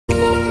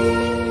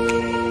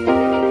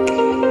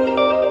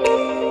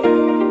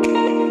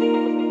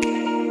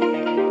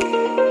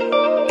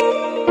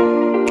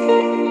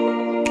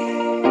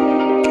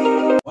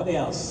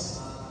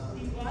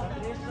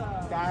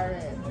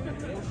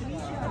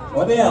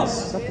What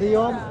else?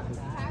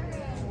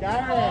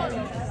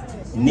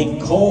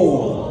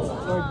 Nicole.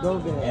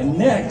 And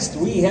next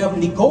we have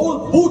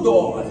Nicole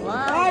Budon.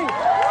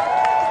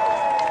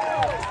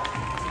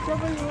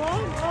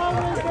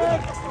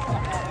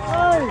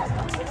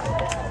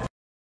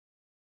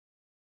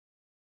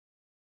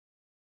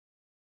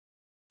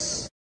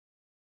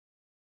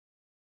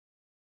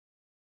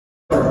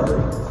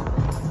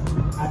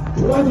 At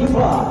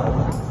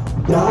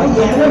 25,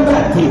 Diana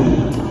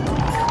Mackey.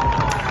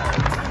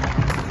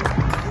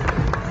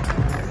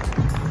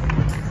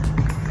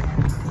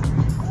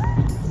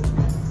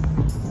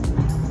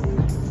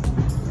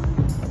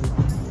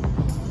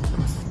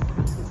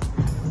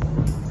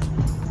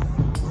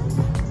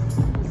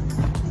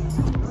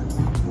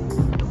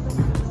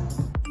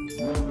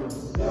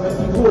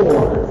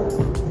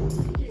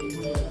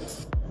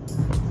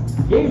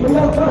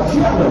 Gabriel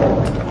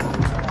Fasciano.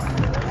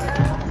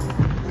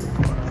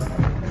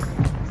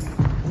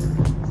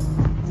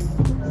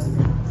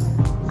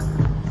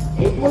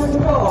 It will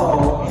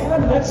go,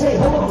 and let's say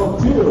hello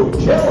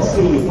to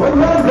Chelsea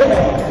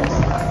Fernandez.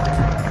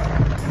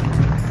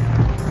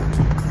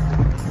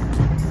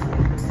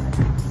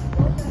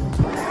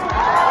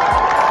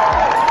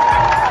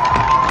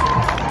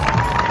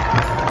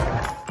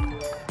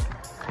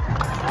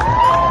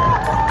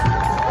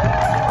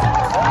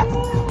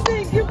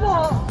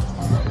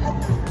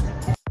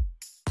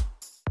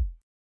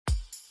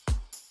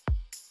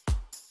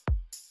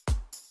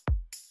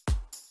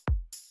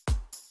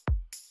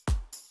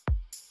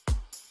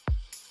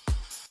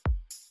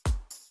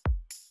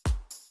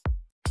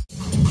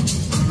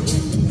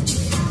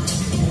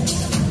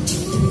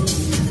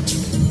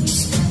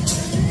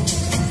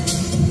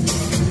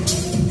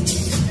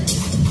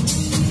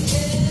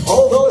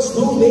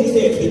 Who made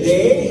it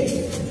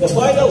today? The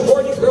final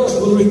 40 girls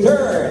will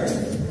return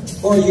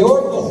for your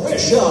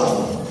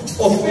official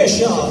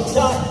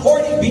top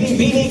 40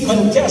 Binibini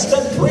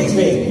contestant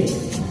briefing.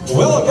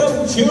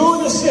 Welcome to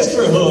the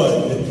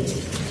sisterhood.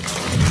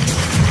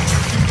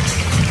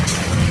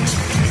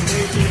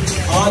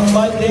 On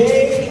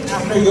Monday,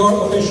 after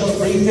your official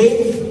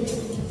briefing,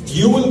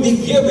 you will be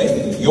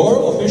given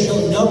your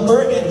official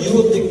number and you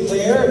will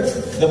declare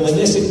the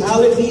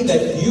municipality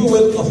that you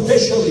will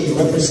officially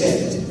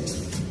represent.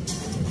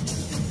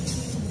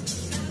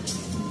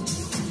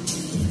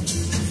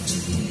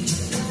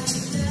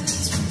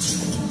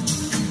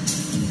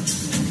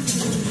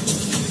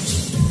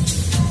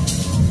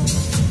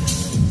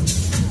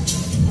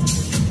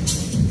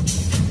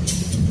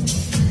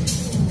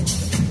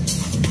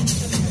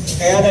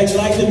 And I'd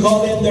like to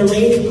call in the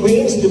reigning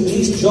queens to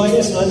please join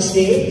us on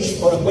stage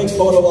for a quick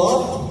photo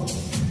op.